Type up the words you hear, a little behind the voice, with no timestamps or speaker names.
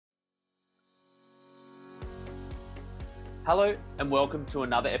Hello and welcome to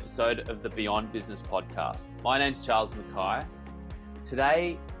another episode of the Beyond Business podcast. My name's Charles Mackay.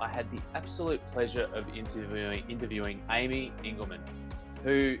 Today, I had the absolute pleasure of interviewing Amy Engelman,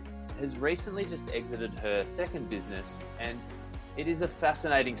 who has recently just exited her second business, and it is a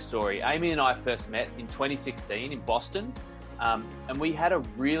fascinating story. Amy and I first met in 2016 in Boston, and we had a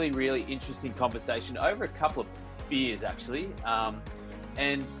really interesting conversation over a couple of beers, actually.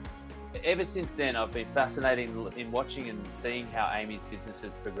 And ever since then, I've been fascinated in watching and seeing how Amy's business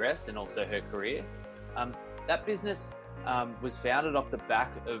has progressed and also her career. That business was founded off the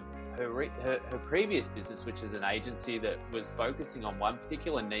back of her previous business, which is an agency that was focusing on one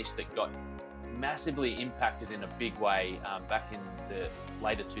particular niche that got massively impacted in a big way back in the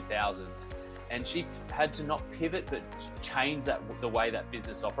later 2000s. And she had to not pivot, but change the way that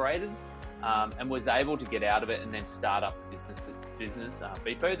business operated. And was able to get out of it and then start up the business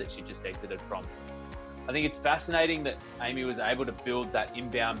Beepo that she just exited from. I think it's fascinating that Amy was able to build that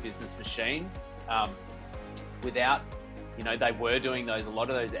inbound business machine without, they were doing a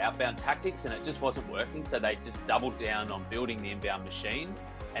lot of those outbound tactics and it just wasn't working. So they just doubled down on building the inbound machine,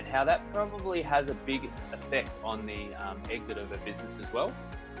 and how that probably has a big effect on the exit of her business as well.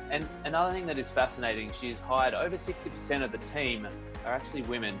 And another thing that is fascinating, she has hired over 60% of the team are actually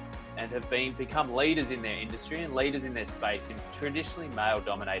women and have become leaders in their industry and leaders in their space in traditionally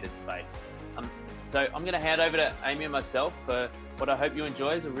male-dominated space. So I'm going to hand over to Amy and myself for what I hope you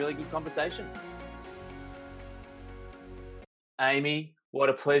enjoy is a really good conversation. Amy, what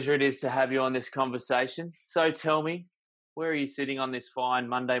a pleasure it is to have you on this conversation. So tell me, where are you sitting on this fine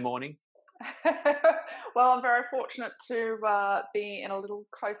Monday morning? Well, I'm very fortunate to be in a little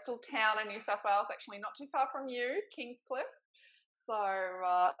coastal town in New South Wales, actually not too far from you, Kingscliff. So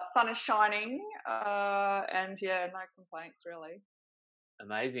sun is shining and yeah, no complaints really.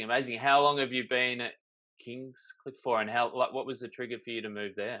 Amazing. How long have you been at Kingscliff for, and what was the trigger for you to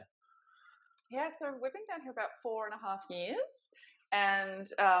move there? Yeah, so we've been down here about 4.5 years,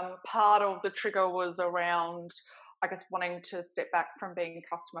 and part of the trigger was around, I guess, wanting to step back from being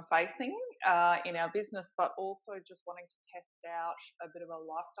customer facing in our business, but also just wanting to test out a bit of a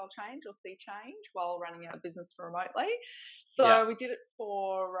lifestyle change or sea change while running our business remotely. So we did it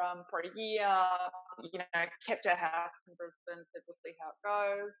for a year, kept our house in Brisbane, said we'll see how it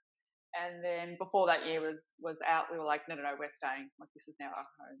goes. And then before that year was out, we were like, no, we're staying. Like, this is now our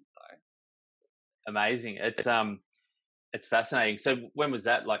home. So amazing. It's fascinating. So when was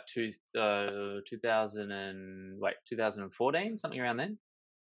that? Like 2014, something around then?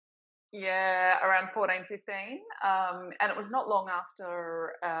 Yeah, around 14, 15. And it was not long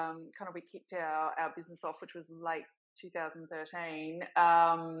after we kicked our business off, which was late 2013.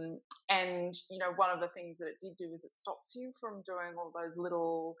 And, one of the things that it did do is it stops you from doing all those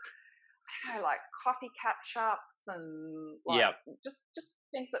little, like coffee catch-ups and just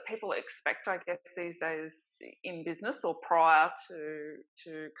things that people expect, I guess, these days in business, or prior to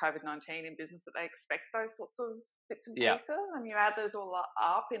COVID-19 in business, that they expect those sorts of bits and pieces, and you add those all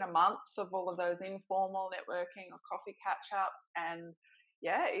up in a month of all of those informal networking or coffee catch-ups, and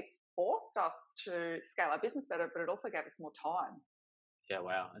it forced us to scale our business better, but it also gave us more time. Yeah,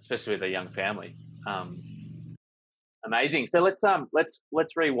 wow, especially with a young family. Amazing. So let's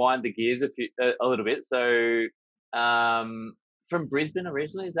rewind the gears a little bit. So from Brisbane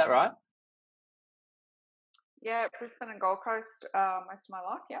originally, is that right? Yeah, Brisbane and Gold Coast most of my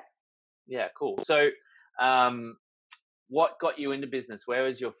life, yeah. Yeah, cool. So what got you into business? Where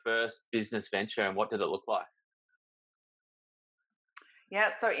was your first business venture and what did it look like?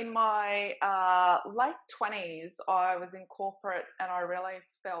 Yeah, so in my late 20s, I was in corporate and I really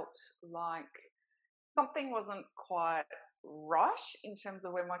felt like something wasn't quite right in terms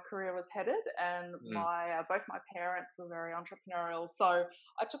of where my career was headed, and both my parents were very entrepreneurial, so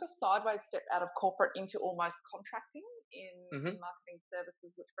I took a sideways step out of corporate into almost contracting in marketing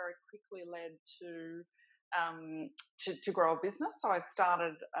services, which very quickly led to grow a business. So I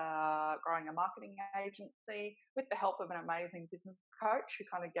started growing a marketing agency with the help of an amazing business coach who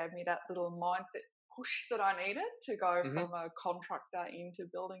kind of gave me that little mindset push that I needed to go from a contractor into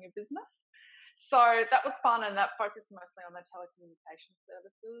building a business. So that was fun, and that focused mostly on the telecommunication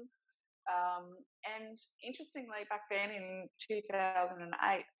services. And interestingly, back then in 2008,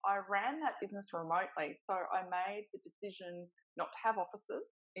 I ran that business remotely. So I made the decision not to have offices,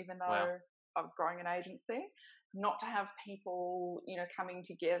 even though I was growing an agency, not to have people, coming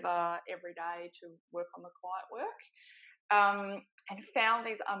together every day to work on the client work, and found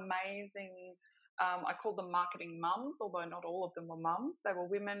these amazing, I called them marketing mums, although not all of them were mums. They were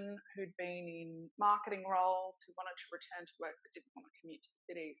women who'd been in marketing roles who wanted to return to work but didn't want to commute to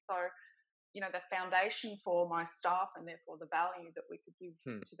the city. So the foundation for my staff and therefore the value that we could give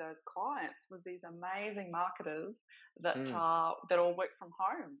to those clients was these amazing marketers that that all work from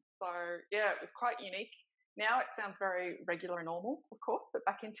home. So yeah, it was quite unique. Now it sounds very regular and normal, of course, but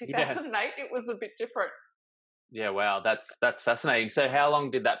back in 2008 it was a bit different. Yeah, wow, that's fascinating. So how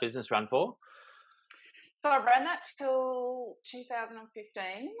long did that business run for? So I ran that till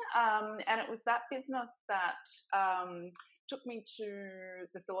 2015, and it was that business that took me to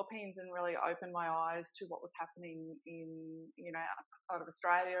the Philippines and really opened my eyes to what was happening in, outside of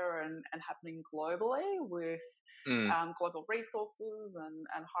Australia and happening globally with global resources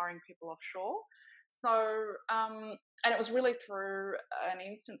and hiring people offshore. So, and it was really through an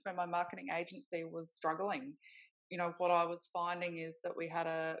instance where my marketing agency was struggling. What I was finding is that we had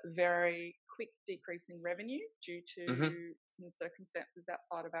a very quick decrease in revenue due to some circumstances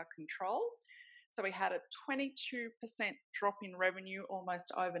outside of our control. So we had a 22% drop in revenue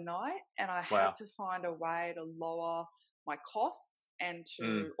almost overnight, and I had to find a way to lower my costs and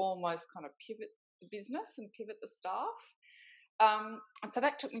to almost kind of pivot the business and pivot the staff. And so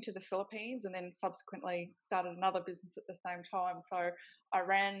that took me to the Philippines, and then subsequently started another business at the same time. So I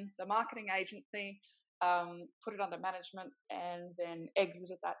ran the marketing agency, put it under management, and then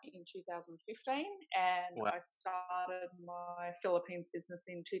exited that in 2015. And I started my Philippines business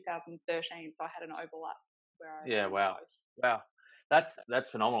in 2013. So I had an overlap where I wow, that's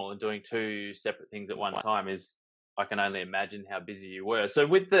phenomenal. And doing two separate things at one time is, I can only imagine how busy you were. So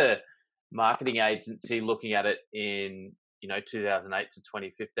with the marketing agency, looking at it in 2008 to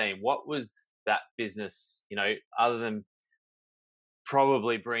 2015, what was that business? Other than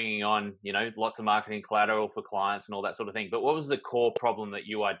probably bringing on, lots of marketing collateral for clients and all that sort of thing. But what was the core problem that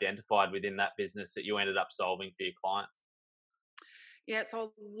you identified within that business that you ended up solving for your clients? Yeah, so a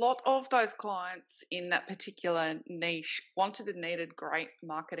lot of those clients in that particular niche wanted and needed great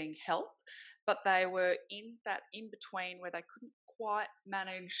marketing help, but they were in that in between where they couldn't quite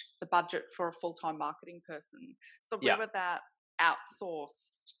manage the budget for a full-time marketing person. So we were that outsourced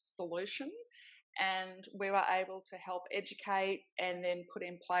solution, and we were able to help educate and then put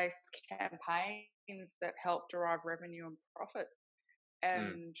in place campaigns that help derive revenue and profit.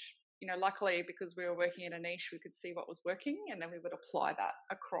 And luckily, because we were working in a niche, we could see what was working, and then we would apply that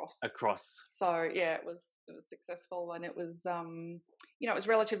across. So yeah, it was successful, and it was it was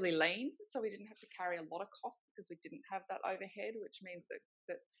relatively lean, so we didn't have to carry a lot of costs because we didn't have that overhead, which means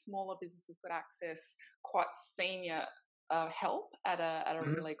that smaller businesses could access quite senior help at a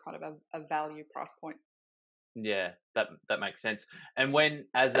really kind of a value price point. Yeah, that makes sense. And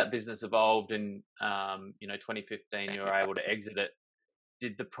as that business evolved in 2015, you were able to exit it.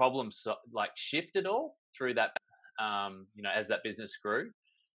 Did the problem shift at all through that, as that business grew?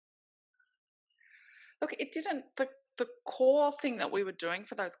 Look, it didn't. The core thing that we were doing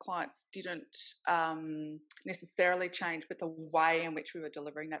for those clients didn't necessarily change, but the way in which we were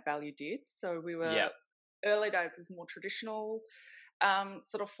delivering that value did. So we were early days was more traditional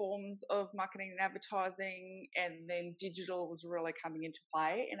sort of forms of marketing and advertising, and then digital was really coming into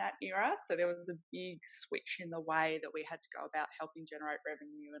play in that era. So there was a big switch in the way that we had to go about helping generate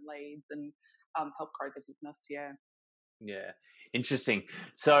revenue and leads and help grow the business. Yeah, interesting.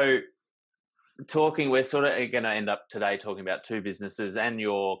 So we're sort of going to end up today talking about two businesses and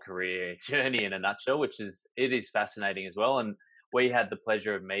your career journey in a nutshell, which it is fascinating as well. And we had the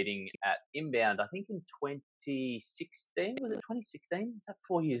pleasure of meeting at Inbound, I think in 2016. Was it 2016? Is that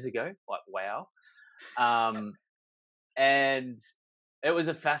 4 years ago? Like, wow. And it was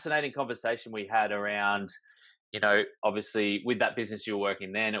a fascinating conversation we had around, obviously with that business you were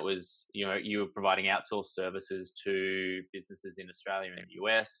working then, it was, you were providing outsourced services to businesses in Australia and the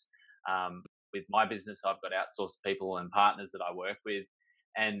US. With my business, I've got outsourced people and partners that I work with.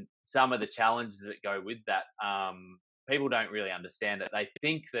 And some of the challenges that go with that, people don't really understand it. They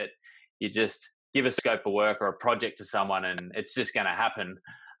think that you just give a scope of work or a project to someone and it's just going to happen.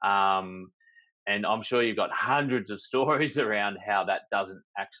 And I'm sure you've got hundreds of stories around how that doesn't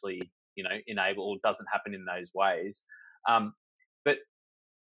actually, enable or doesn't happen in those ways. But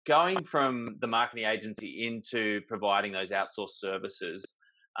going from the marketing agency into providing those outsourced services,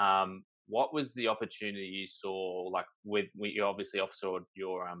 what was the opportunity you saw? Like, you obviously offshored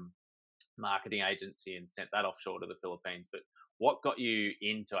your marketing agency and sent that offshore to the Philippines, but what got you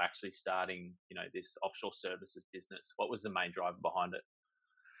into actually starting, this offshore services business? What was the main driver behind it?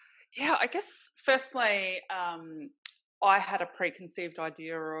 Yeah, I guess firstly, I had a preconceived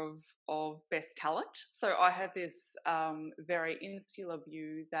idea of best talent. So I had this very insular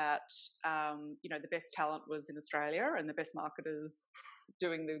view that the best talent was in Australia and the best marketers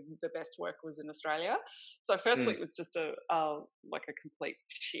doing the best work was in Australia. So firstly, Mm, it was just like a complete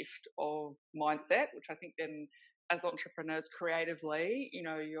shift of mindset, which I think then as entrepreneurs creatively,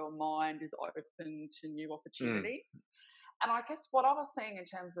 your mind is open to new mm, opportunities. And I guess what I was seeing in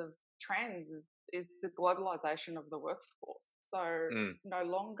terms of trends is the globalization of the workforce. So mm, no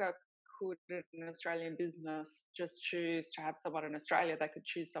longer could an Australian business just choose to have someone in Australia, they could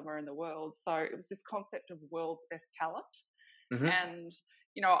choose somewhere in the world. So it was this concept of world's best talent. mm-hmm, And,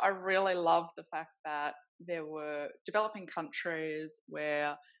 I really love the fact that there were developing countries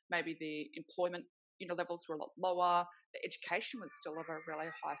where maybe the employment, levels were a lot lower. The education was still of a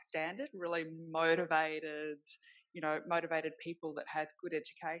really high standard, really motivated people that had good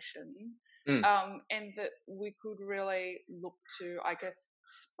education. mm, And that we could really look to, I guess,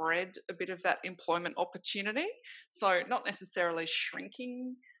 spread a bit of that employment opportunity. So not necessarily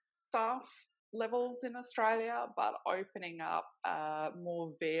shrinking staff levels in Australia, but opening up a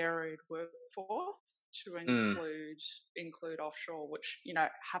more varied workforce to mm, include offshore, which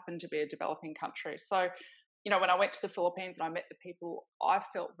happened to be a developing country. So, when I went to the Philippines and I met the people, I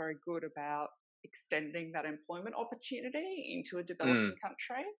felt very good about extending that employment opportunity into a mm, developing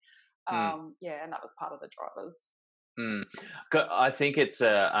country. mm. Yeah, and that was part of the drivers. Mm. I think it's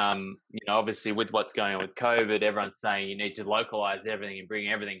obviously with what's going on with COVID, everyone's saying you need to localize everything and bring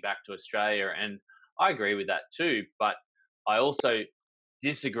everything back to Australia. And I agree with that too. But I also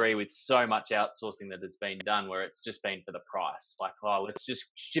disagree with so much outsourcing that has been done where it's just been for the price. Like, oh, let's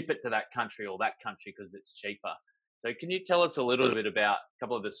just ship it to that country or that country because it's cheaper. So can you tell us a little bit about a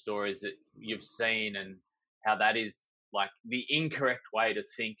couple of the stories that you've seen and how that is like the incorrect way to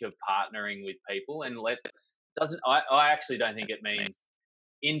think of partnering with people and doesn't I actually don't think it means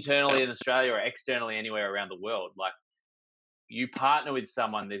internally in Australia or externally anywhere around the world. Like you partner with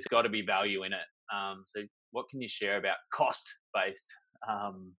someone, there's got to be value in it. So what can you share about cost based,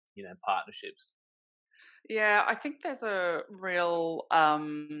 partnerships? Yeah, I think there's a real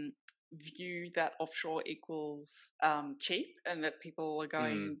view that offshore equals cheap, and that people are Mm,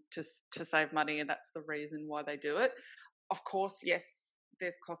 going to save money, and that's the reason why they do it. Of course, yes,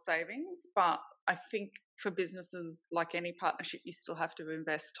 there's cost savings, but I think for businesses like any partnership, you still have to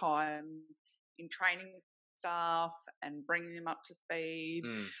invest time in training staff and bringing them up to speed.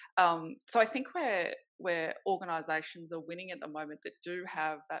 mm, So I think where organisations are winning at the moment that do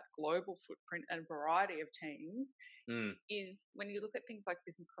have that global footprint and variety of teams mm, is when you look at things like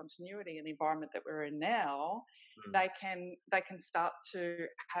business continuity and the environment that we're in now, mm, they can start to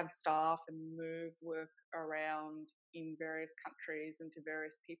have staff and move work around in various countries and to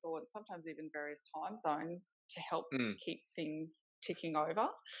various people and sometimes even various time zones to help mm, keep things ticking over.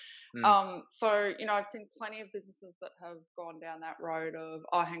 mm, So I've seen plenty of businesses that have gone down that road of,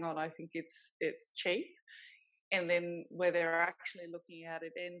 oh, hang on, I think it's cheap, and then where they're actually looking at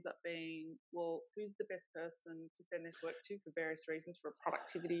it ends up being, well, who's the best person to send this work to for various reasons, for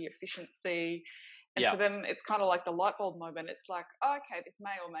productivity, efficiency. And yeah. for them, it's kind of like the light bulb moment. It's like, oh, okay, this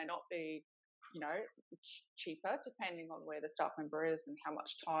may or may not be, you know, cheaper depending on where the staff member is and how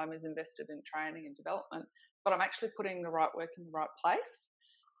much time is invested in training and development. But I'm actually putting the right work in the right place.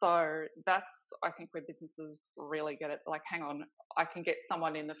 So that's, I think, where businesses really get it. Like, hang on, I can get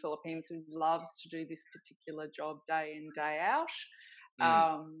someone in the Philippines who loves to do this particular job day in, day out,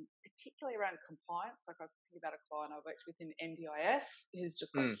 Mm, particularly around compliance. Like, I was thinking about a client I worked with in NDIS who's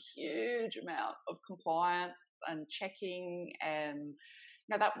just got mm, a huge amount of compliance and checking. And,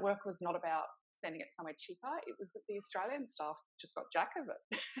 that work was not about sending it somewhere cheaper. It was that the Australian staff just got jack of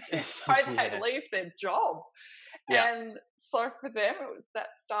it. So they'd yeah. leave their job. Yeah. And so for them, it was that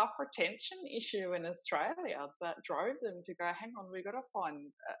staff retention issue in Australia that drove them to go, hang on, we've got to find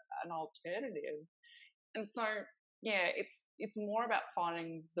an alternative. And so, yeah, it's more about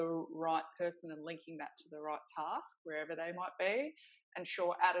finding the right person and linking that to the right task wherever they might be. And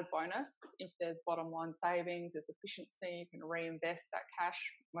sure, added bonus, if there's bottom line savings, there's efficiency, you can reinvest that cash.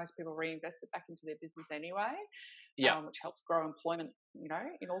 Most people reinvest it back into their business anyway, Yeah. which helps grow employment,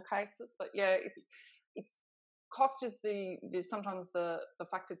 in all cases. But yeah, it's cost is the sometimes the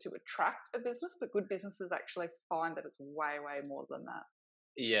factor to attract a business, but good businesses actually find that it's way more than that.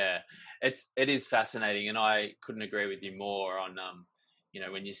 Yeah, it is fascinating, and I couldn't agree with you more on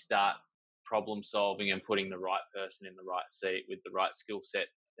when you start problem solving and putting the right person in the right seat with the right skill set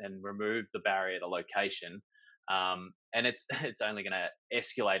and remove the barrier to location. And it's it's only going to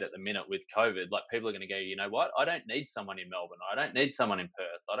escalate at the minute with COVID. Like people are going to go, you know what? I don't need someone in Melbourne. I don't need someone in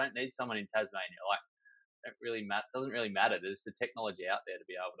Perth. I don't need someone in Tasmania. Like, don't really doesn't really matter. There's the technology out there to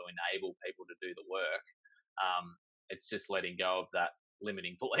be able to enable people to do the work. It's just letting go of that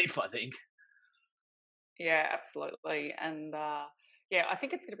limiting belief, I think. Yeah, absolutely. And Yeah, I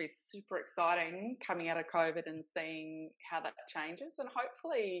think it's going to be super exciting coming out of COVID and seeing how that changes, and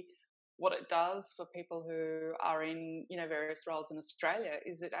hopefully, what it does for people who are in various roles in Australia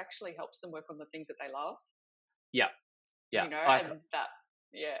is it actually helps them work on the things that they love. Yeah, yeah. And that,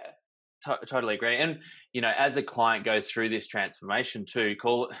 yeah, Totally agree. And, as a client goes through this transformation too,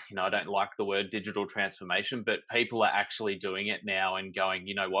 call it, I don't like the word digital transformation, but people are actually doing it now and going,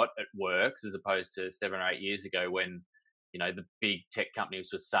 you know what, it works, as opposed to 7 or 8 years ago when, the big tech companies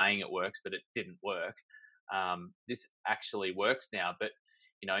were saying it works, but it didn't work. This actually works now. But,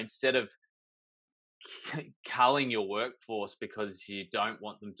 instead of culling your workforce because you don't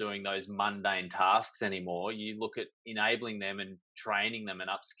want them doing those mundane tasks anymore, you look at enabling them and training them and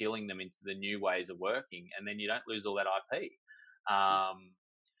upskilling them into the new ways of working, and then you don't lose all that IP.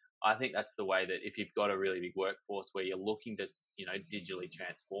 I think that's the way that if you've got a really big workforce where you're looking to, digitally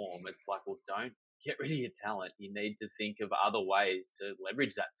transform, it's like, well, don't get rid of your talent. You need to think of other ways to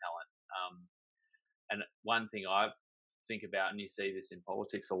leverage that talent. And one thing I think about, and you see this in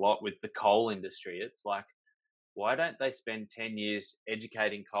politics a lot with the coal industry, it's like, why don't they spend 10 years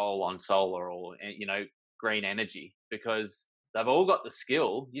educating coal on solar or, green energy? Because they've all got the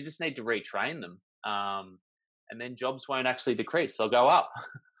skill. You just need to retrain them. And then jobs won't actually decrease. They'll go up.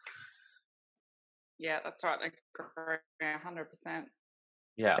 yeah, that's right. I agree 100%.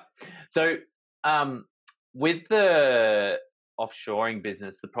 Yeah. So, with the offshoring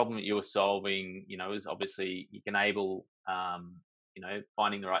business, the problem that you were solving, is obviously you can enable,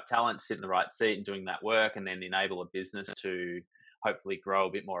 finding the right talent, sit in the right seat and doing that work, and then enable a business to hopefully grow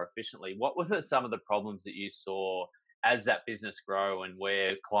a bit more efficiently. What were some of the problems that you saw as that business grow, and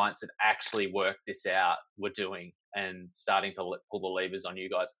where clients that actually worked this out were doing and starting to pull the levers on you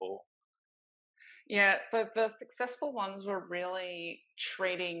guys for? Yeah, so the successful ones were really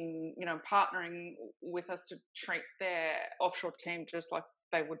treating, partnering with us to treat their offshore team just like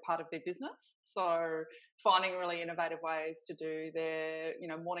they would part of their business. So finding really innovative ways to do their,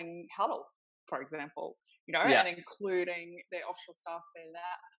 morning huddle, for example, Yeah. and including their offshore staff in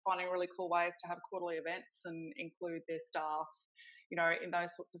that, finding really cool ways to have quarterly events and include their staff, in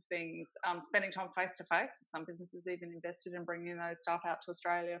those sorts of things. Spending time face to face. Some businesses even invested in bringing those staff out to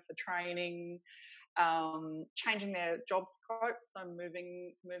Australia for training, changing their job scope, so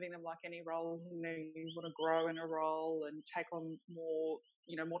moving them like any role. You want to grow in a role and take on more,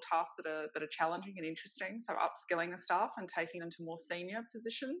 more tasks that are challenging and interesting. So upskilling the staff and taking them to more senior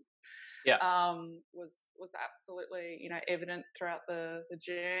positions Yeah. Was absolutely evident throughout the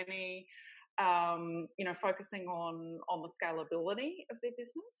journey. Focusing on the scalability of their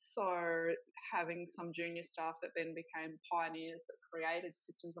business. So having some junior staff that then became pioneers that created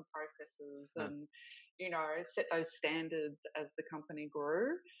systems and processes and, set those standards as the company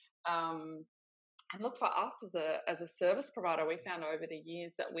grew. And look, for us as a service provider, we found over the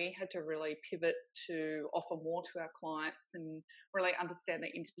years that we had to really pivot to offer more to our clients and really understand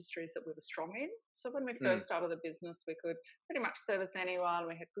the industries that we were strong in. So when we first started the business, we could pretty much service anyone.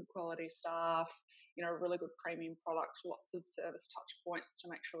 We had good quality staff, really good premium products, lots of service touch points to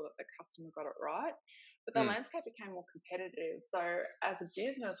make sure that the customer got it right. But the landscape became more competitive. So as a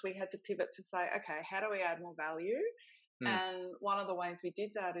business, we had to pivot to say, okay, how do we add more value? And one of the ways we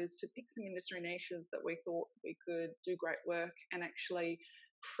did that is to pick some industry niches that we thought we could do great work and actually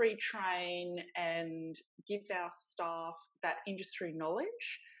pre-train and give our staff that industry knowledge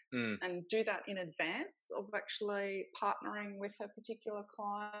and do that in advance of actually partnering with a particular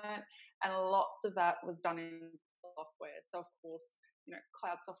client. And lots of that was done in software. So of course,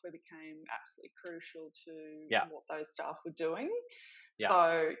 cloud software became absolutely crucial to what those staff were doing. Yeah.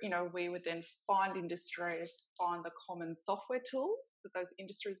 So, we would then find industries, find the common software tools that those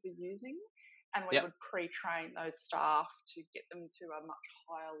industries were using, and we would pre-train those staff to get them to a much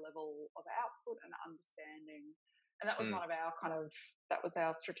higher level of output and understanding. And that was one of our that was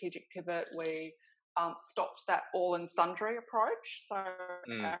our strategic pivot. We stopped that all and sundry approach. So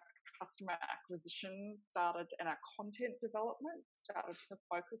our customer acquisition started and our content development started to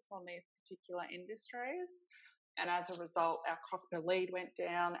focus on these particular industries. And as a result, our cost per lead went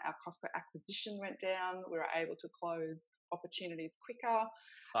down, our cost per acquisition went down. We were able to close opportunities quicker,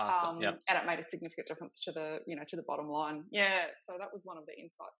 Faster. and it made a significant difference to the bottom line. Yeah, so that was one of the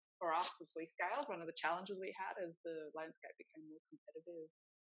insights for us as we scaled. One of the challenges we had as the landscape became more competitive.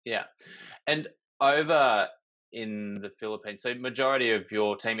 Yeah, and over in the Philippines, so majority of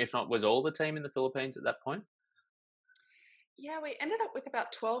your team, if not was all the team in the Philippines at that point? Yeah, we ended up with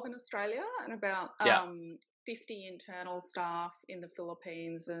about 12 in Australia and about 50 internal staff in the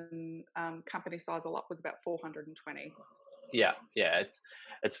Philippines, and company size all up was about 420. Yeah,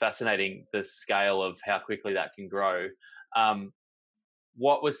 it's fascinating the scale of how quickly that can grow.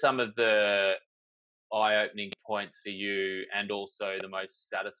 what were some of the eye-opening points for you, and also the most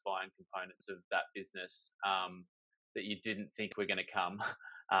satisfying components of that business that you didn't think were going to come?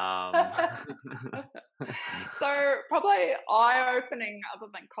 Um, So probably eye-opening, other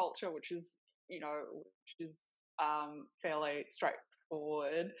than culture, which is fairly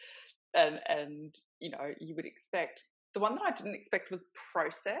straightforward, and you would expect. The one that I didn't expect was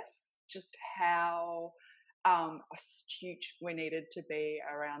process, just how astute we needed to be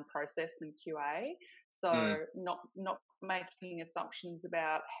around process and QA. So mm, not making assumptions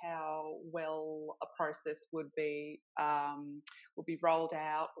about how well a process would be rolled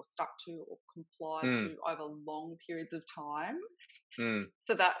out or stuck to or complied mm, to over long periods of time. mm,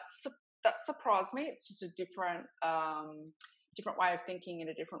 So that surprised me. It's just a different way of thinking and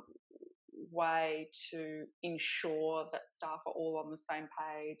a different way to ensure that staff are all on the same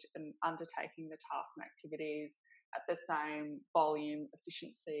page and undertaking the tasks and activities at the same volume,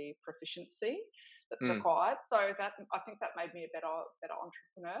 efficiency, proficiency that's mm, required. So that I think that made me a better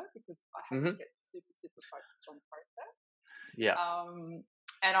entrepreneur, because I had to mm-hmm. get super focused on process. Yeah.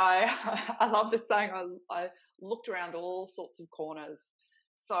 And I I love this saying. I looked around all sorts of corners.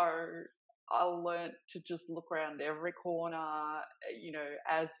 So I learnt to just look around every corner,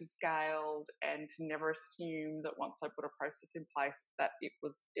 as we scaled, and to never assume that once I put a process in place that it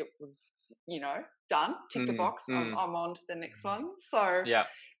was done. Tick the Mm, box. I'm mm, I'm on to the next one. So yeah.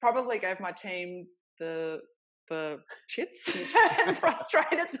 probably gave my team the shits,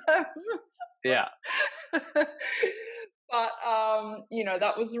 frustrated them. Yeah. But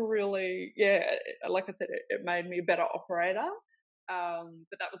that was really, yeah, like I said, it made me a better operator.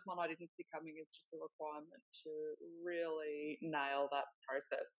 But that was one I didn't see coming. It's just a requirement to really nail that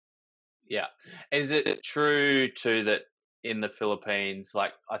process. Yeah. Is it true too that in the Philippines,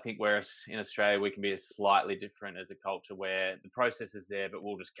 like I think whereas in Australia we can be slightly different as a culture where the process is there, but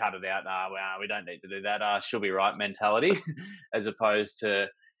we'll just cut it out. Well, we don't need to do that. She'll be right mentality, as opposed to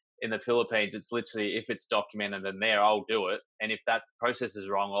in the Philippines, it's literally if it's documented and there, I'll do it. And if that process is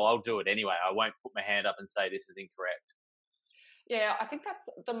wrong, well, I'll do it anyway. I won't put my hand up and say this is incorrect. Yeah, I think that's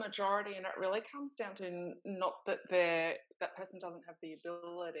the majority, and it really comes down to not that that person doesn't have the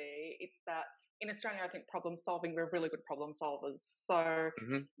ability. It's that in Australia, I think problem solving, we're really good problem solvers. So,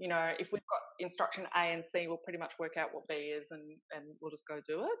 Hmm. if we've got instruction A and C, we'll pretty much work out what B is, and we'll just go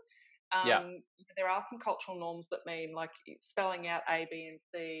do it. Yeah. There are some cultural norms that mean, like, spelling out A, B, and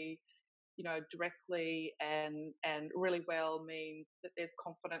C, directly and really well, means that there's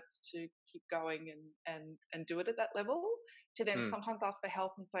confidence to keep going and do it at that level. To then Mm, sometimes ask for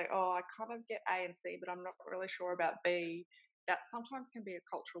help and say, oh, I kind of get A and C, but I'm not really sure about B. That sometimes can be a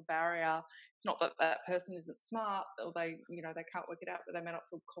cultural barrier. It's not that that person isn't smart, or they can't work it out, but they may not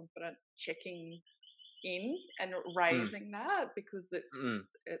feel confident checking in and mm, raising that, because mm,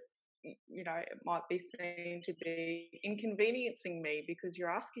 it's it might be seen to be inconveniencing me because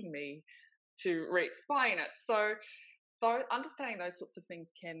you're asking me to re-explain it. So understanding those sorts of things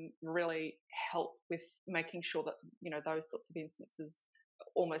can really help with making sure that those sorts of instances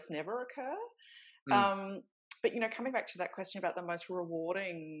almost never occur. mm, Um, but coming back to that question about the most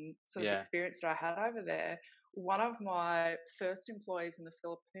rewarding sort of yeah. experience that I had over there, one of my first employees in the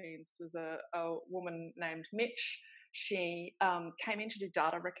Philippines was a woman named Mitch. She came in to do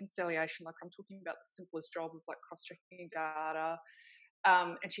data reconciliation. Like, I'm talking about the simplest job of like cross-checking data,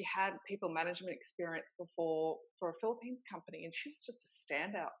 and she had people management experience before for a Philippines company, and she was just a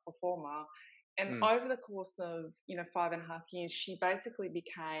standout performer. And Mm, over the course of 5.5 years, she basically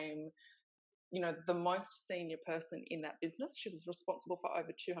became the most senior person in that business. She was responsible for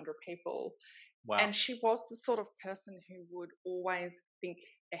over 200 people, wow. and she was the sort of person who would always think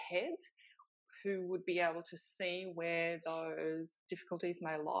ahead, who would be able to see where those difficulties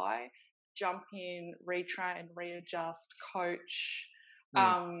may lie, jump in, retrain, readjust, coach,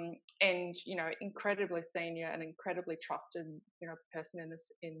 Mm, and incredibly senior and incredibly trusted person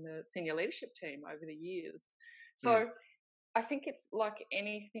in the senior leadership team over the years. mm, So I think it's like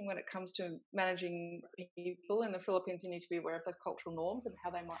anything when it comes to managing people in the Philippines. You need to be aware of those cultural norms and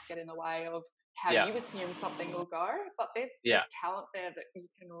how they might get in the way of how yeah. you assume something will go. But there's Yeah. talent there that you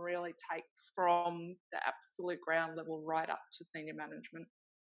can really take from the absolute ground level right up to senior management.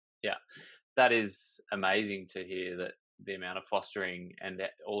 Yeah. That is amazing to hear, that the amount of fostering, and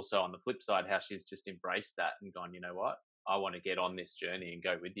that also on the flip side, how she's just embraced that and gone, you know what, I want to get on this journey and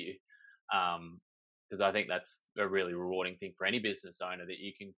go with you. Because I think that's a really rewarding thing for any business owner, that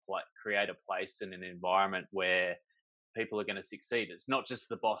you can create a place and an environment where people are going to succeed. It's not just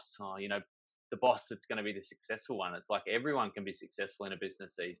the boss, the boss that's going to be the successful one. It's like everyone can be successful in a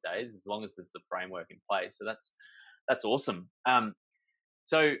business these days as long as there's the framework in place. So that's awesome.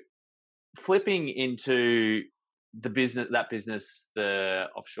 So flipping into that business, the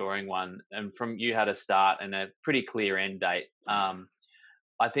offshoring one, and from you had a start and a pretty clear end date.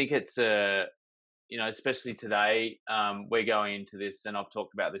 I think it's especially today, we're going into this, and I've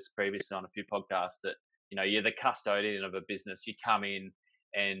talked about this previously on a few podcasts, that, you're the custodian of a business. You come in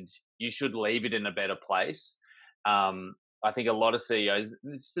and you should leave it in a better place. I think a lot of CEOs,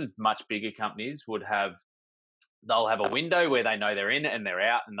 this is much bigger companies, they'll have a window where they know they're in and they're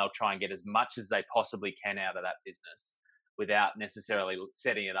out, and they'll try and get as much as they possibly can out of that business without necessarily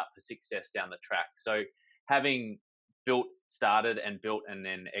setting it up for success down the track. So having started and built and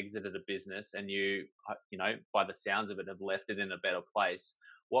then exited a business, and you by the sounds of it, have left it in a better place,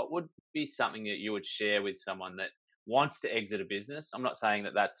 what would be something that you would share with someone that wants to exit a business? I'm not saying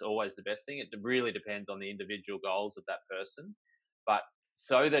that that's always the best thing. It really depends on the individual goals of that person. But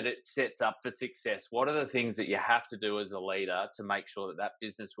so that it sets up for success, what are the things that you have to do as a leader to make sure that that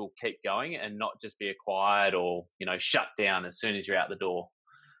business will keep going and not just be acquired or, shut down as soon as you're out the door?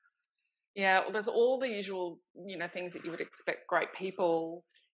 Yeah, well, there's all the usual, things that you would expect great people,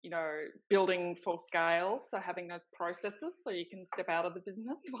 building for scale. So having those processes so you can step out of the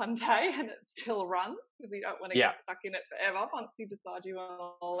business one day and it still runs, because you don't want to get stuck in it forever once you decide you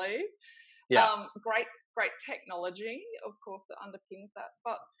want to leave. Yeah. Great technology, of course, that underpins that.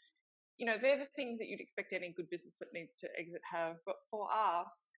 But, they're the things that you'd expect any good business that needs to exit have. But for us,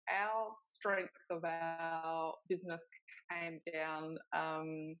 our strength of our business came down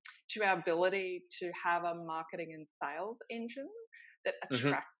to our ability to have a marketing and sales engine that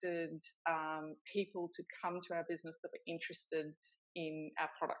attracted people to come to our business that were interested in our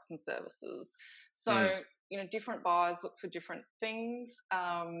products and services. So, different buyers look for different things,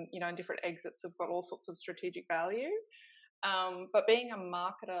 and different exits have got all sorts of strategic value. But being a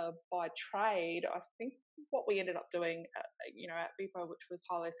marketer by trade, I think what we ended up doing, at Beepo, which was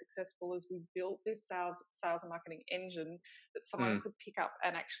highly successful, is we built this sales and marketing engine that someone could pick up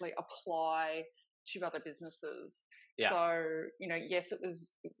and actually apply to other businesses. Yeah. So, yes, it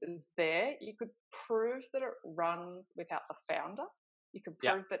was there. You could prove that it runs without the founder. You can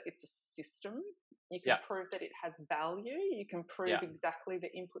prove that it's a system. You can prove that it has value. You can prove exactly the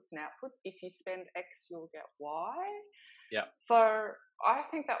inputs and outputs. If you spend X, you'll get Y. Yeah. So I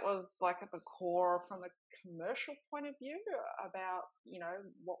think that was like at the core from a commercial point of view about,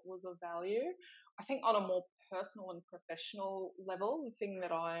 what was of value. I think on a more personal and professional level, the thing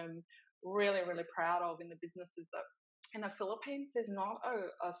that I'm really, really proud of in the business is that in the Philippines, there's not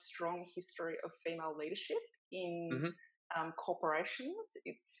a strong history of female leadership in corporations.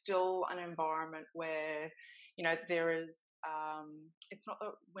 It's still an environment where, there is, it's not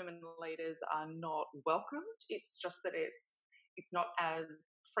that women leaders are not welcomed. It's just that it's not as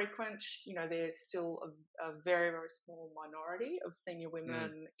frequent. There's still a very, very small minority of senior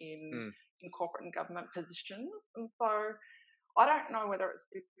women in corporate and government positions. And so I don't know whether it's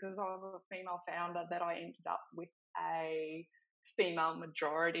because I was a female founder that I ended up with a female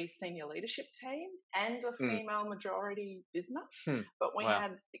majority senior leadership team and a female majority business, but we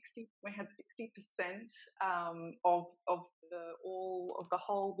had 60% of the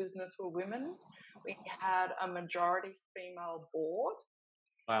whole business were women. We had a majority female board.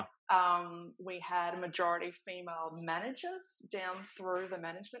 Wow. We had a majority female managers down through the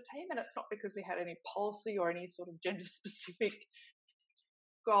management team, and it's not because we had any policy or any sort of gender specific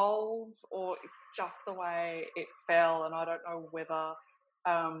goals, or it's just the way it fell. And I don't know whether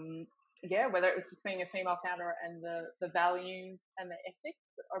whether it was just being a female founder and the values and the ethics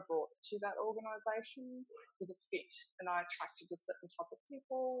that I brought to that organisation was a fit, and I attracted a certain type of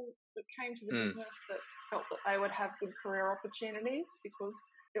people that came to the business that felt that they would have good career opportunities because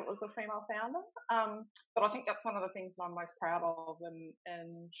it was a female founder. But I think that's one of the things that I'm most proud of, and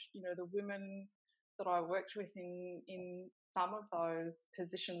the women that I worked with in some of those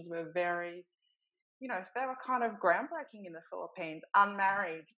positions were very, they were kind of groundbreaking in the Philippines,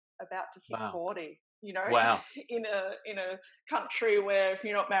 unmarried, about to hit 40. Wow. in a country where if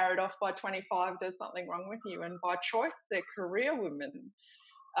you're not married off by 25, there's something wrong with you, and by choice, they're career women.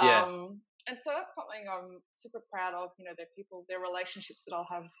 And so that's something I'm super proud of. They're people, they're relationships that I'll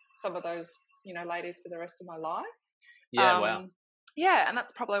have some of those, ladies for the rest of my life. Yeah, wow. Yeah, and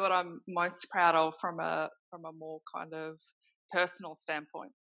that's probably what I'm most proud of from a more kind of personal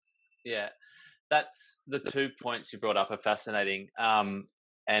standpoint. Yeah, that's the 2 points you brought up are fascinating.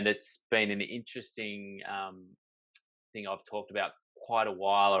 And it's been an interesting thing I've talked about quite a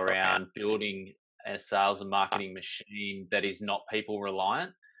while around building a sales and marketing machine that is not people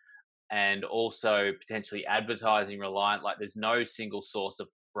reliant, and also potentially advertising reliant. Like there's no single source of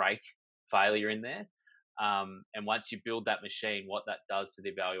failure in there. And once you build that machine, what that does to the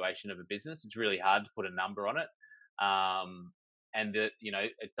evaluation of a business, it's really hard to put a number on it. And that,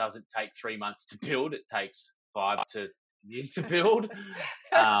 it doesn't take 3 months to build; it takes 5 to years to build.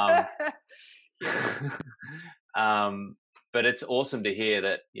 Um, but it's awesome to hear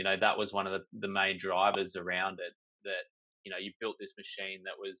that that was one of the main drivers around it. That you built this machine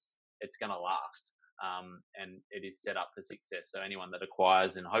it's going to last, and it is set up for success. So anyone that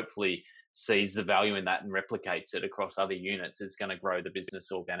acquires and hopefully sees the value in that and replicates it across other units is going to grow the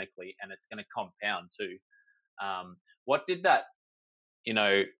business organically, and it's going to compound too. What did that,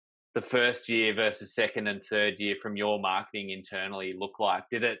 the first year versus second and third year from your marketing internally look like?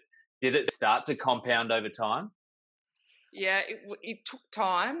 Did it start to compound over time? Yeah, it took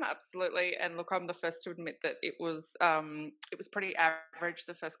time, absolutely. And look, I'm the first to admit that it was pretty average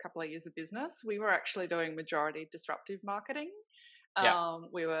the first couple of years of business. We were actually doing majority disruptive marketing. Yeah.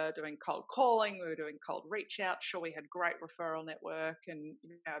 We were doing cold calling, we were doing cold reach out. Sure, we had great referral network, and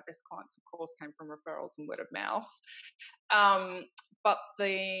our best clients, of course, came from referrals and word of mouth. But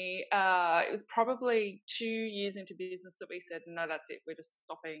it was probably 2 years into business that we said, no, that's it. We're just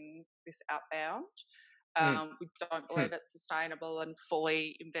stopping this outbound. We don't believe it's sustainable and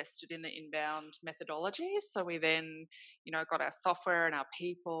fully invested in the inbound methodologies. So we then, got our software and our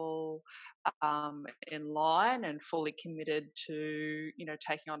people in line and fully committed to,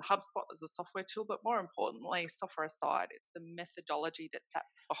 taking on HubSpot as a software tool. But more importantly, software aside, it's the methodology that's sat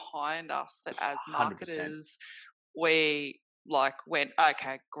behind us that as marketers, 100%. We went,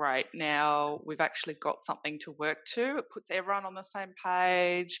 okay, great. Now we've actually got something to work to. It puts everyone on the same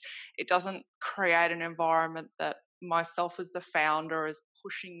page. It doesn't create an environment that myself as the founder is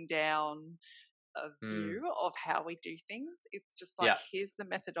pushing down a view of how we do things. It's just here's the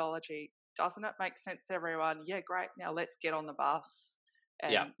methodology. Doesn't it make sense, everyone? Yeah, great. Now let's get on the bus.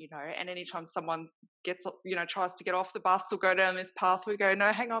 And, and anytime someone gets, tries to get off the bus or go down this path, we go,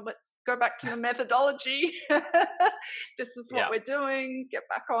 no, hang on, let's go back to the methodology. This is what we're doing. Get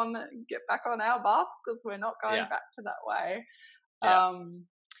back on our bus, because we're not going back to that way.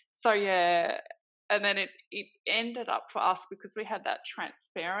 And then it ended up for us, because we had that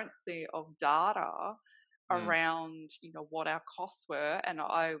transparency of data around, what our costs were. And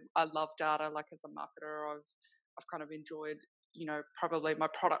I love data. Like, as a marketer, I've kind of enjoyed, probably my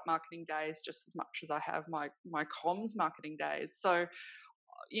product marketing days just as much as I have my comms marketing days. So,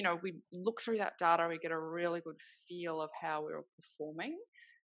 we look through that data, we get a really good feel of how we were performing.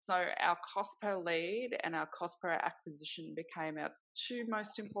 So our cost per lead and our cost per acquisition became our 2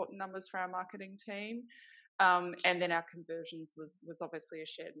 most important numbers for our marketing team. And then our conversions was obviously a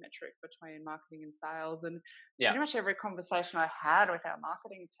shared metric between marketing and sales. And pretty much every conversation I had with our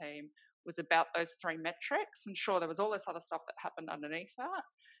marketing team was about those 3 metrics. And sure, there was all this other stuff that happened underneath that.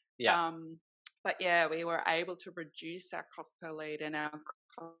 But we were able to reduce our cost per lead and our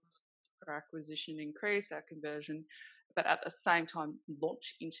cost per acquisition, increase our conversion, but at the same time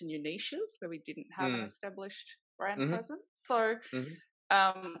launch into new niches where we didn't have an established brand presence. So,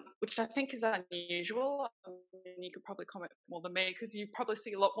 which I think is unusual. I mean, you could probably comment more than me, because you probably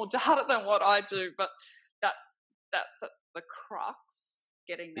see a lot more data than what I do, but that's the crux,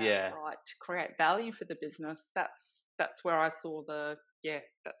 getting that right to create value for the business. That's where I saw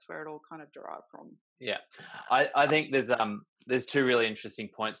that's where it all kind of derived from. Yeah, I think there's 2 really interesting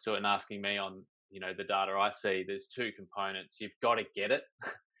points to it, and asking me on the data I see. There's 2 components. You've got to get it.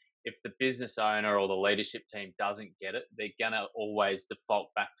 If the business owner or the leadership team doesn't get it, they're gonna always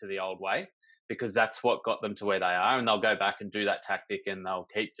default back to the old way, because that's what got them to where they are, and they'll go back and do that tactic, and they'll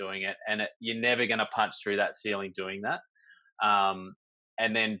keep doing it, and you're never going to punch through that ceiling doing that.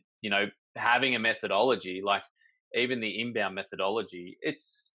 And then having a methodology, like even the inbound methodology,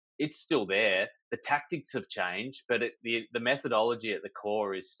 it's still there. The tactics have changed, but the methodology at the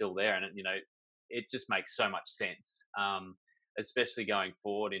core is still there, and it just makes so much sense, especially going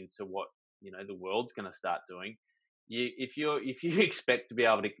forward into what the world's going to start doing. If you expect to be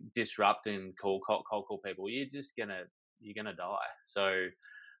able to disrupt and cold call people, you're gonna die. So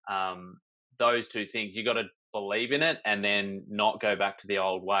those 2 things, you got to believe in it, and then not go back to the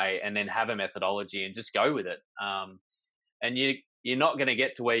old way, and then have a methodology and just go with it. And you're not going to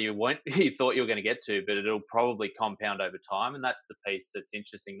get to where you thought you were going to get to, but it'll probably compound over time. And that's the piece that's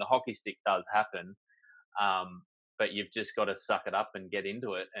interesting. The hockey stick does happen, but you've just got to suck it up and get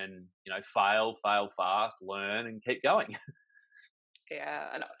into it, and fail fast, learn, and keep going. Yeah,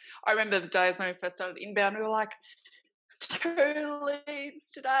 and I remember the days when we first started inbound, we were like, 2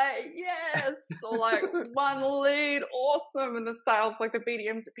 leads today, yes, or like 1 lead, awesome. And the sales, like the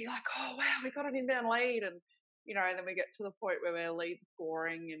BDMs, would be like, oh wow, we got an inbound lead, and and then we get to the point where we're lead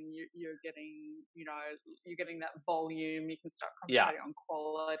scoring and you're getting, you're getting that volume. You can start Yeah. concentrating on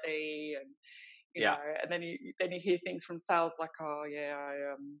quality, and Yeah. and then you hear things from sales like, oh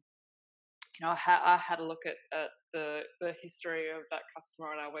yeah, I had a look at the history of that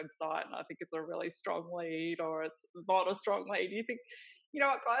customer on our website, and I think it's a really strong lead, or it's not a strong lead. You think, you know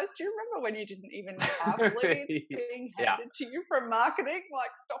what, guys? Do you remember when you didn't even have leads being Yeah. handed to you from marketing?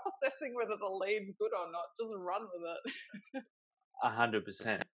 Like, stop assessing whether the lead's good or not. Just run with it.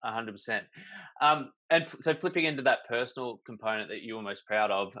 100%. 100%. So flipping into that personal component that you were most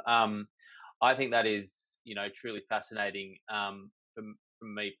proud of, I think that is, truly fascinating. From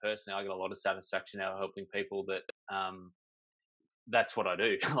me personally, I get a lot of satisfaction out of helping people. That's what I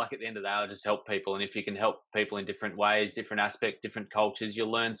do. Like, at the end of the day, I just help people, and if you can help people in different ways, different aspects, different cultures, you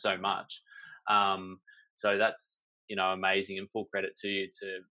learn so much. So that's, amazing, and full credit to you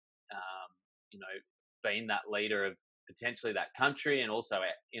to, being that leader of potentially that country, and also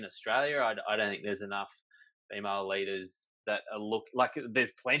in Australia. I don't think there's enough female leaders that look like,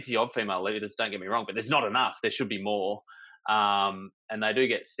 there's plenty of female leaders, don't get me wrong, but there's not enough. There should be more. And they do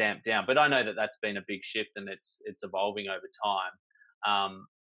get stamped down, but I know that that's been a big shift, and it's evolving over time.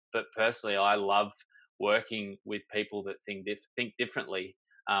 But personally, I love working with people that think differently.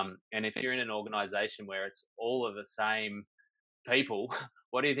 And if you're in an organization where it's all of the same people,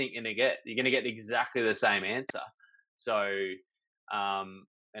 what do you think you're going to get? You're going to get exactly the same answer. So,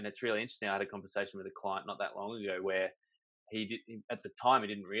 and it's really interesting. I had a conversation with a client not that long ago where at the time he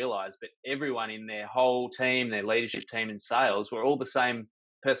didn't realize, but everyone in their whole team, their leadership team in sales, were all the same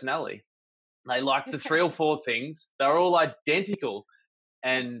personality. They liked the 3 or 4 things. They're all identical.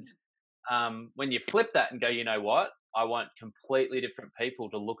 And when you flip that and go, you know what? I want completely different people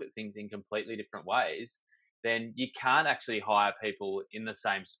to look at things in completely different ways, then you can't actually hire people in the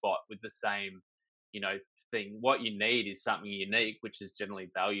same spot with the same, thing. What you need is something unique, which is generally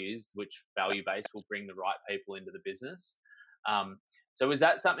values, which value-based will bring the right people into the business. So was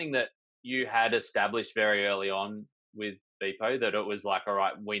that something that you had established very early on with Beepo, that it was like, all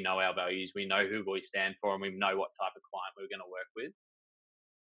right, we know our values, we know who we stand for, and we know what type of client we're going to work with?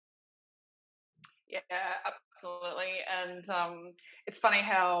 Yeah, absolutely. And it's funny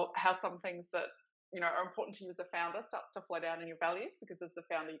how some things that are important to you as a founder starts to flow down in your values, because as the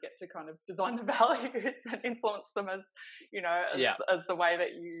founder you get to kind of design the values and influence them as as the way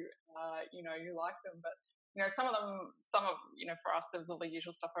that you you like them. But some of for us there was all the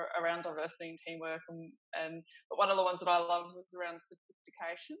usual stuff around diversity and teamwork, and but one of the ones that I loved was around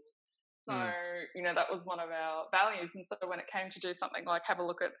sophistication. So, that was one of our values. And so when it came to do something like have a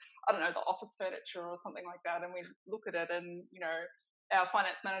look at, I don't know, the office furniture or something like that, and we'd look at it, and, our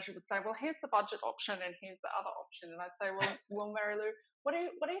finance manager would say, well, here's the budget option and here's the other option. And I'd say, well, Mary Lou, what do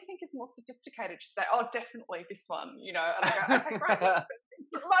you think is more sophisticated? She'd say, oh, definitely this one, and I go, okay, great, let's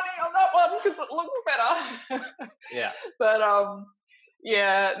spend some money on that one because it looks better. Yeah. But,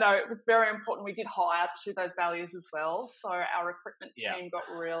 yeah, no, it was very important. We did hire to those values as well. So our recruitment team got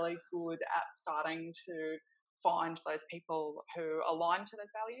really good at starting to find those people who align to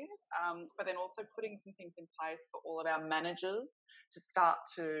those values, but then also putting some things in place for all of our managers to start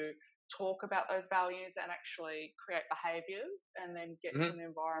to talk about those values and actually create behaviours, and then get to an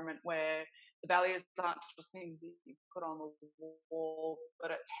environment where the values aren't just things that you put on the wall, but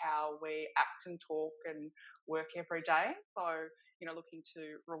it's how we act and talk and work every day. So, looking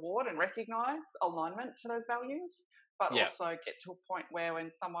to reward and recognise alignment to those values, but also get to a point where when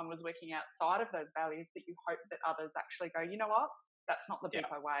someone was working outside of those values, that you hope that others actually go, you know what, that's not the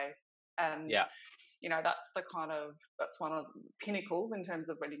Beepo way. And that's one of the pinnacles in terms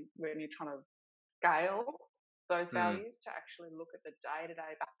of when you're trying to scale those values, to actually look at the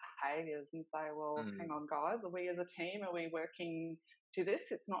day-to-day behaviours and say, well, hang on, guys, are we as a team, are we working to this?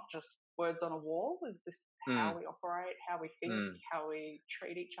 It's not just words on a wall. Is this how we operate, how we think, how we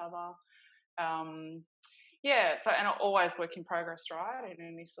treat each other? So, and always work in progress, right, in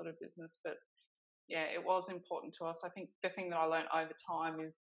any sort of business. But yeah, it was important to us. I think the thing that I learned over time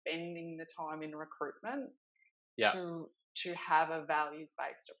is spending the time in recruitment to have a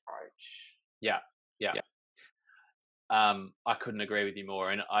values-based approach. Yeah. I couldn't agree with you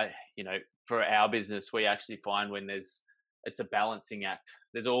more. And for our business, we actually find when it's a balancing act.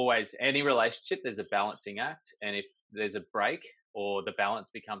 There's always, any relationship, there's a balancing act. And if there's a break or the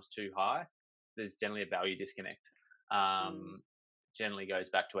balance becomes too high, there's generally a value disconnect. Generally goes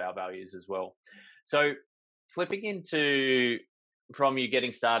back to our values as well. So flipping into, from you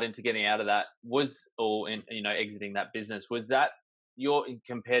getting started to getting out of that, exiting that business, was that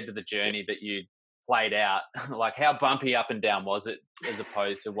compared to the journey that you played out? Like, how bumpy up and down was it, as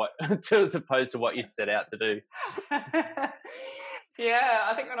opposed to what you'd set out to do? Yeah,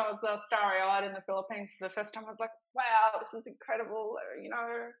 I think when I was starry-eyed in the Philippines for the first time, I was like, wow, this is incredible.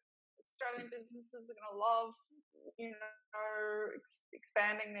 Australian businesses are going to love,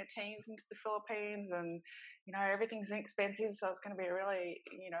 expanding their teams into the Philippines, and, everything's inexpensive. So it's going to be a really,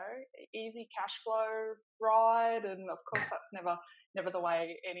 easy cash flow ride. And of course, that's never the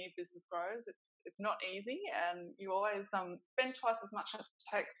way any business grows. It's not easy, and you always spend twice as much as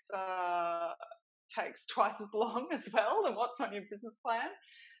it takes twice as long as well than what's on your business plan.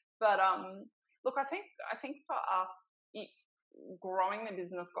 But look, I think for us, growing the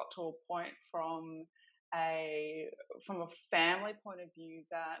business got to a point from a family point of view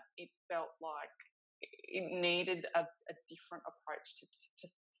that it felt like it needed a different approach to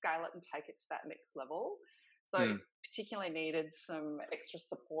scale it and take it to that next level. So it particularly needed some extra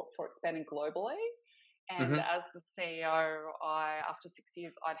support for expanding globally. And as the CEO, after 6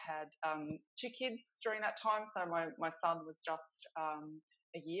 years, I'd had 2 kids during that time. So my son was just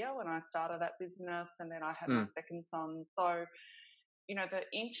a year when I started that business, and then I had my second son. So, the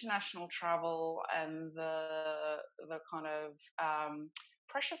international travel and the kind of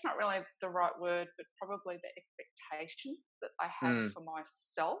pressure's not really the right word, but probably the expectations that I had for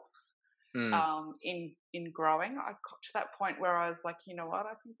myself in growing. I got to that point where I was like, you know what,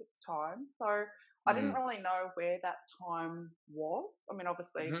 I think it's time. So I didn't really know where that time was. I mean,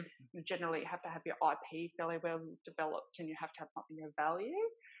 obviously, generally you have to have your IP fairly well developed, and you have to have something of value.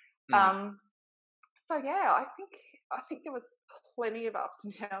 So yeah, I think there was plenty of ups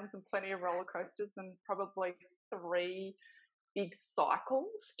and downs and plenty of roller coasters, and probably 3 big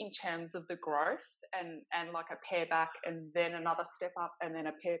cycles in terms of the growth, and like a pair back and then another step up, and then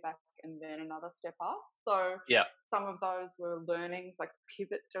a pair back and then another step up. So some of those were learnings, like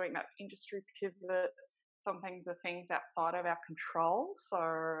pivot, doing that industry pivot. Some things are things outside of our control,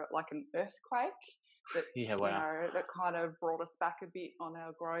 so like an earthquake that that kind of brought us back a bit on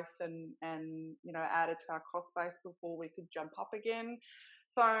our growth, and added to our cost base before we could jump up again.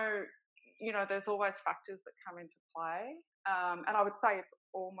 So there's always factors that come into play, and I would say it's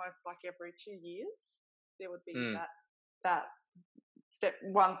almost like every 2 years there would be that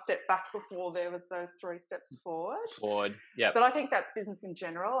one step back before there was those 3 steps forward. Yeah. But I think that's business in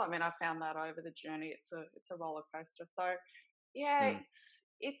general. I mean, I found that over the journey, it's a roller coaster. So yeah,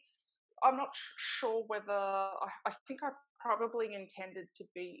 it's I'm not sure whether I think I probably intended to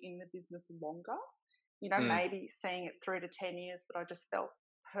be in the business longer. Maybe seeing it through to 10 years, but I just felt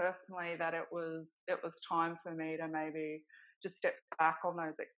personally that it was time for me to maybe just step back on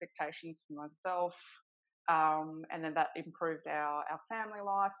those expectations for myself. And then that improved our family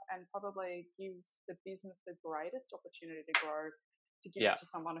life, and probably gives the business the greatest opportunity to grow, to give it to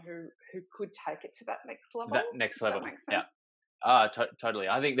someone who could take it to that next level. That next level, yeah. Totally.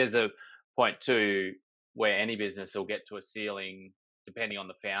 I think there's a point too where any business will get to a ceiling depending on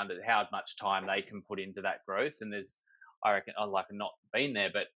the founder, how much time they can put into that growth. And there's, I reckon, I like not been there,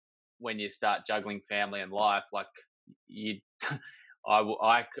 but when you start juggling family and life, like you,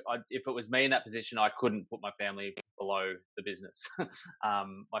 if it was me in that position, I couldn't put my family below the business.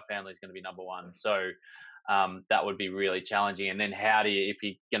 My family is going to be number one. So that would be really challenging. And then how do you, if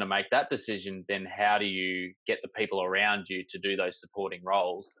you're going to make that decision, then how do you get the people around you to do those supporting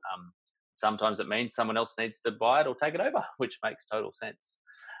roles? Sometimes it means someone else needs to buy it or take it over, which makes total sense.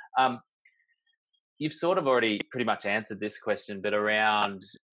 You've sort of already pretty much answered this question, but around,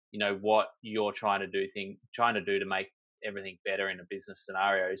 what you're trying to do to make everything better in a business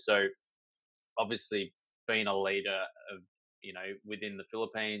scenario. So obviously being a leader of, within the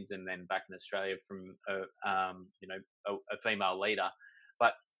Philippines and then back in Australia from a female leader.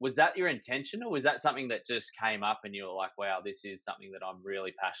 But was that your intention, or was that something that just came up and you were like, wow, this is something that I'm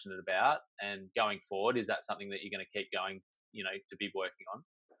really passionate about, and going forward, is that something that you're going to keep going, to be working on?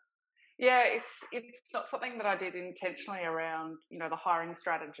 Yeah, it's not something that I did intentionally around, the hiring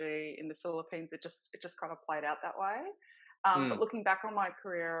strategy in the Philippines. It just kind of played out that way. But looking back on my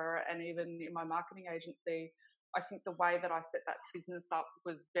career, and even in my marketing agency, I think the way that I set that business up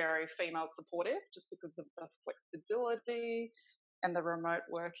was very female supportive, just because of the flexibility and the remote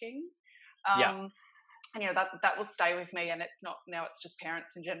working. And that will stay with me. And it's not now; it's just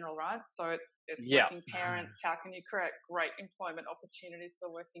parents in general, right? So it's working parents. How can you create great employment opportunities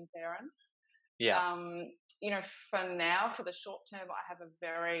for working parents? For now, for the short term, I have a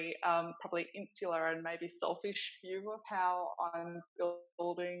very probably insular and maybe selfish view of how I'm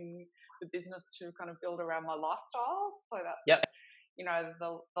building the business to kind of build around my lifestyle. So that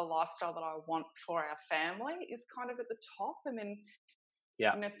the lifestyle that I want for our family is kind of at the top, and then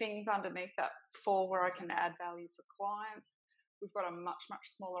Yeah. things underneath that fall where I can add value for clients. We've got a much, much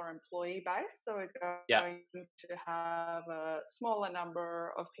smaller employee base, so we're Yeah. going to have a smaller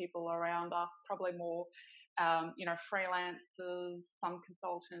number of people around us, probably more, freelancers, some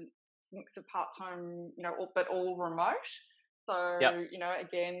consultants, mix of part-time, but all remote. Yeah. So,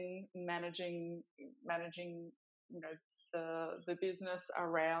 again, managing, the business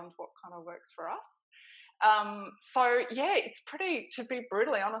around what kind of works for us. So yeah, it's pretty, to be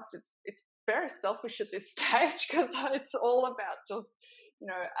brutally honest, it's very selfish at this stage because it's all about just,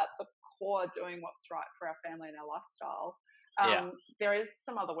 at the core doing what's right for our family and our lifestyle. Yeah. There is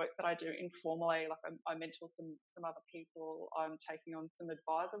some other work that I do informally, like I mentor some other people. I'm taking on some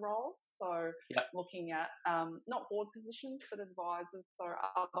advisor roles, so Yeah. looking at not board positions but advisors, so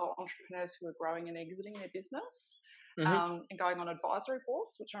other entrepreneurs who are growing and exiting their business, Mm-hmm. and going on advisory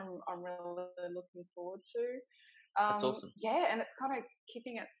boards, which I'm really looking forward to. That's awesome. Yeah, and it's kind of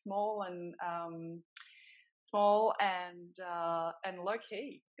keeping it small and low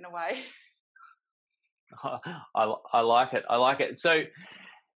key in a way. I like it. I like it. So,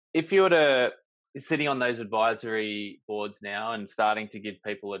 if you were to sitting on those advisory boards now and starting to give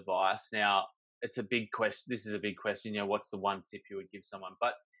people advice, now it's a big question. This is a big question. What's the one tip you would give someone?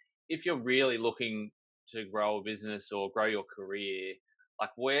 But if you're really looking to grow a business or grow your career, like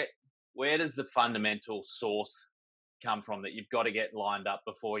where does the fundamental source come from that you've got to get lined up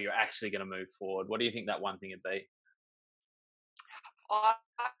before you're actually going to move forward? What do you think that one thing would be? I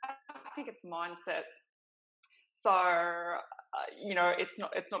think it's mindset. So,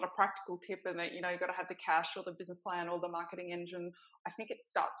 it's not a practical tip, and that you've got to have the cash or the business plan or the marketing engine. I think it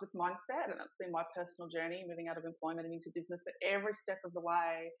starts with mindset, and that's been my personal journey, moving out of employment and into business. But every step of the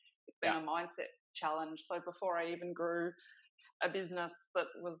way, it's been Yeah. a mindset challenge. So before I even grew a business that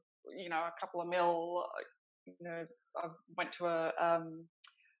was, a couple of mil, I went to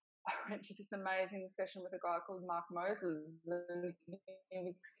I went to this amazing session with a guy called Mark Moses, and he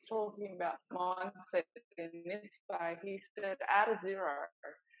was talking about mindset in this way. He said, add a zero.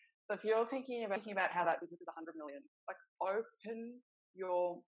 So if you're thinking about how that business is 100 million, like open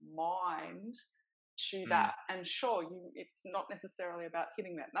your mind to that. And sure, it's not necessarily about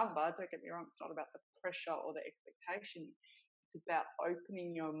hitting that number. Don't get me wrong, it's not about the pressure or the expectation. It's about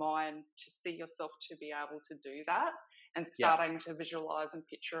opening your mind to see yourself to be able to do that, and starting to visualize and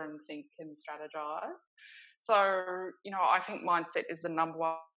picture and think and strategize. So, I think mindset is the number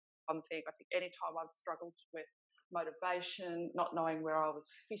one thing. I think anytime I've struggled with motivation, not knowing where I was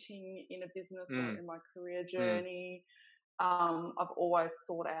fitting in a business or in my career journey, I've always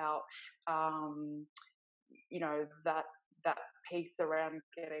sought out, that piece around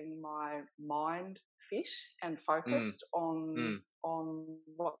getting my mind fit and focused on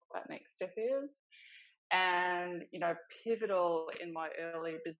what that next step is. And pivotal in my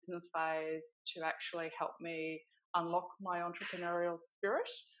early business phase to actually help me unlock my entrepreneurial spirit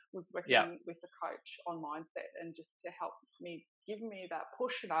was working with a coach on mindset, and just to help me, give me that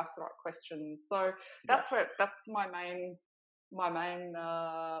push and ask the right questions. So that's my main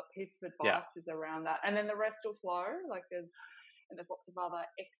piece of advice is around that, and then the rest will flow. Like there's lots of other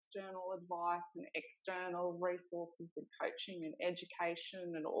external advice and external resources and coaching and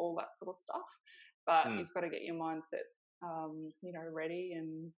education and all that sort of stuff. But you've got to get your mindset, ready,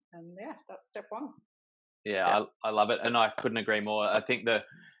 and yeah, that's step one. Yeah, I love it, and I couldn't agree more. I think the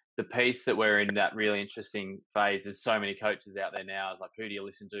piece that we're in that really interesting phase. There's so many coaches out there now. It's like, who do you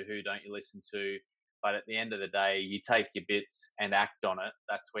listen to? Who don't you listen to? But at the end of the day, you take your bits and act on it.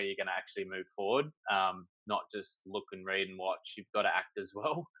 That's where you're going to actually move forward. Not just look and read and watch. You've got to act as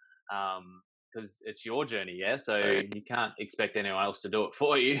well, because it's your journey. Yeah, so you can't expect anyone else to do it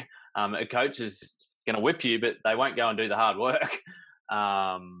for you. A coach is going to whip you, but they won't go and do the hard work.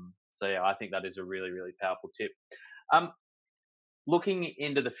 So yeah, I think that is a really, really powerful tip. Looking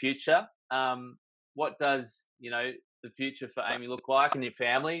into the future, what does the future for Amy look like and your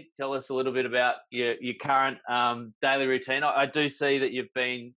family? Tell us a little bit about your current daily routine. I do see that you've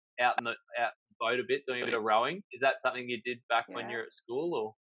been out in the boat a bit, doing a bit of rowing. Is that something you did back when you're at school,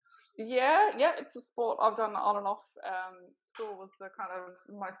 or? Yeah, it's a sport I've done on and off. School was the kind of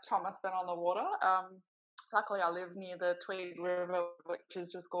most time I spent on the water. Luckily, I live near the Tweed River, which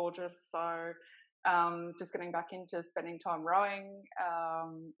is just gorgeous. So just getting back into spending time rowing,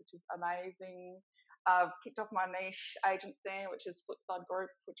 which is amazing. I've kicked off my niche agency, which is Flipside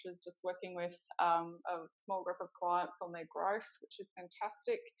Group, which is just working with a small group of clients on their growth, which is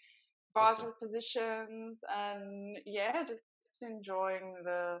fantastic. Advisory positions, and yeah, just enjoying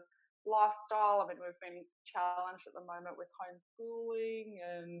the lifestyle. I mean, we've been challenged at the moment with homeschooling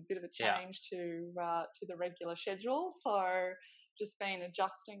and a bit of a change to the regular schedule. So just been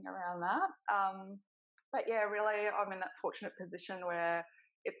adjusting around that. But yeah, really, I'm in that fortunate position where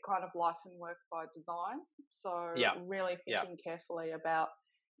it's kind of life and work by design. So Yeah. really Yeah. thinking carefully about,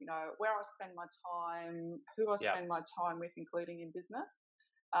 where I spend my time, who I Yeah. spend my time with, including in business.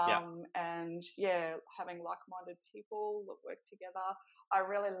 Yeah. And yeah, having like-minded people that work together. I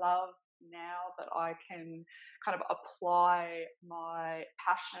really love now that I can kind of apply my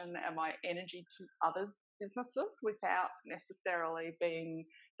passion and my energy to others' businesses without necessarily being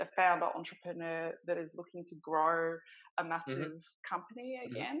the founder entrepreneur that is looking to grow a massive company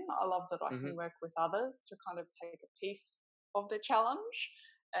again. I love that I can work with others to kind of take a piece of the challenge.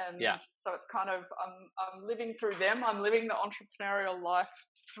 And so it's kind of I'm living through them. I'm living the entrepreneurial life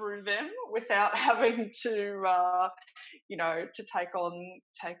through them without having to to take on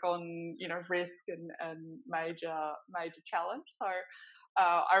risk and major challenge. So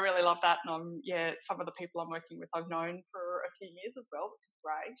I really love that, and some of the people I'm working with I've known for a few years as well, which is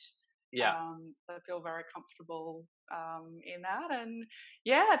great. Yeah. So I feel very comfortable in that, and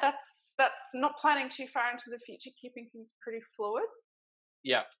that's not planning too far into the future, keeping things pretty fluid.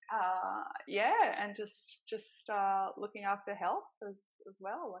 Yeah. And just looking after health as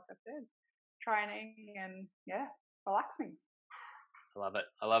well, like I said, training and relaxing. I love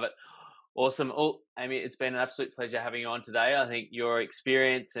it. Awesome. Oh, Amy, it's been an absolute pleasure having you on today. I think your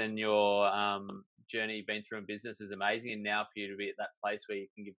experience and your journey you've been through in business is amazing, and now for you to be at that place where you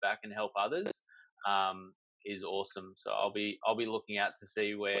can give back and help others is awesome. So I'll be looking out to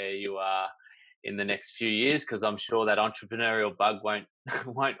see where you are in the next few years, because I'm sure that entrepreneurial bug won't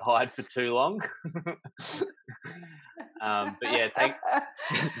hide for too long. But yeah,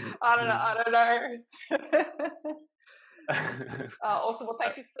 I don't know. Awesome. Well,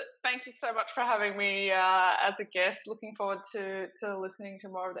 thank you so much for having me as a guest. Looking forward to listening to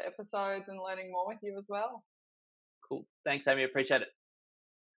more of the episodes and learning more with you as well. Cool. Thanks, Amy. Appreciate it.